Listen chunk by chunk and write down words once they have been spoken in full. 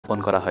দাফন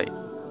করা হয়।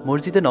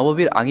 মসজিদে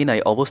নববীর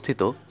আঙিনায়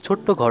অবস্থিত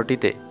ছোট্ট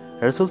ঘরটিতে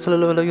রাসূল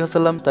সাল্লাল্লাহু আলাইহি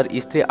ওয়াসাল্লাম তার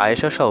স্ত্রী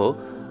আয়েশা সহ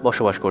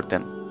বসবাস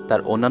করতেন।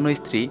 তার অন্যান্য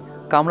স্ত্রী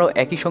কামরাও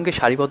একই সঙ্গে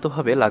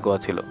সারিবদ্ধভাবে লাগোয়া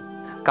ছিল।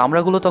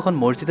 কামরাগুলো তখন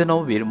মসজিদে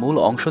নববীর মূল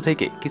অংশ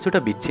থেকে কিছুটা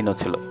বিচ্ছিন্ন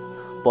ছিল।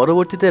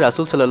 পরবর্তীতে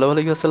রাসূল সাল্লাল্লাহু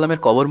আলাইহি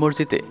ওয়াসাল্লামের কবর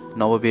মসজিদে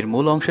নববীর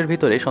মূল অংশের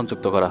ভিতরে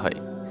সংযুক্ত করা হয়।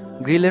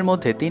 গ্রিলের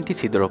মধ্যে ৩টি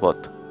ছিদ্রপথ।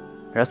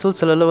 রাসূল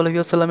সাল্লাল্লাহু আলাইহি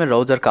ওয়াসাল্লামের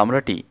রওজার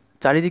কামরাটি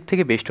চারিদিক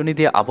থেকে বেষ্টনী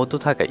দিয়ে আবদ্ধ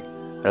থাকায়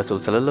রাসূল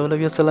সাল্লাল্লাহু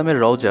আলাইহি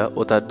ওয়াসাল্লামের রওজা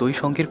ও তার দুই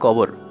সঙ্গীর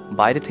কবর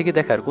বাইরে থেকে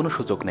দেখার কোনো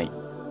সুযোগ নেই।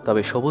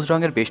 তবে সবুজ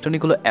রঙের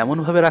বেষ্টনীগুলো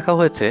এমনভাবে রাখা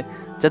হয়েছে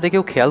যাতে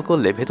কেউ খেয়াল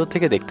করলে ভেতর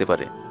থেকে দেখতে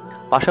পারে।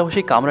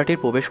 পাশাপাশি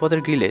কামরাটির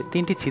প্রবেশপথের গ্রিলে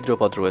 ৩টি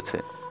ছিদ্রপথ রয়েছে,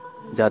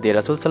 যা দিয়ে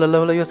রাসূল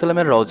সাল্লাল্লাহু আলাইহি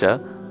ওয়াসাল্লামের রওজা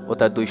ও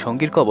তার দুই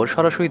সঙ্গীর কবর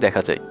সরাসরি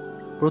দেখা যায়।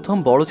 প্রথম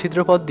বড়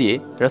ছিদ্রপথ দিয়ে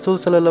রাসূল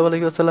সাল্লাল্লাহু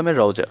আলাইহি ওয়াসাল্লামের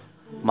রওজা,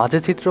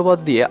 মাঝের ছিদ্রপথ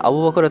দিয়ে আবু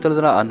বকর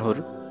রাদিয়াল্লাহু আনহুর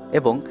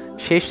এবং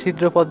শেষ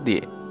ছিদ্রপথ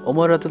দিয়ে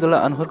ওমর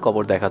রাদিয়াল্লাহু আনহুর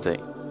কবর দেখা যায়।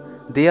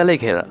 দেয়ালে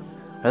ঘেরা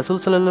রাসূল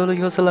সাল্লাল্লাহু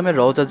আলাইহি ওয়াসাল্লামের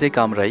রওজা যে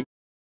কামরায়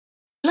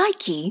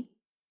Likey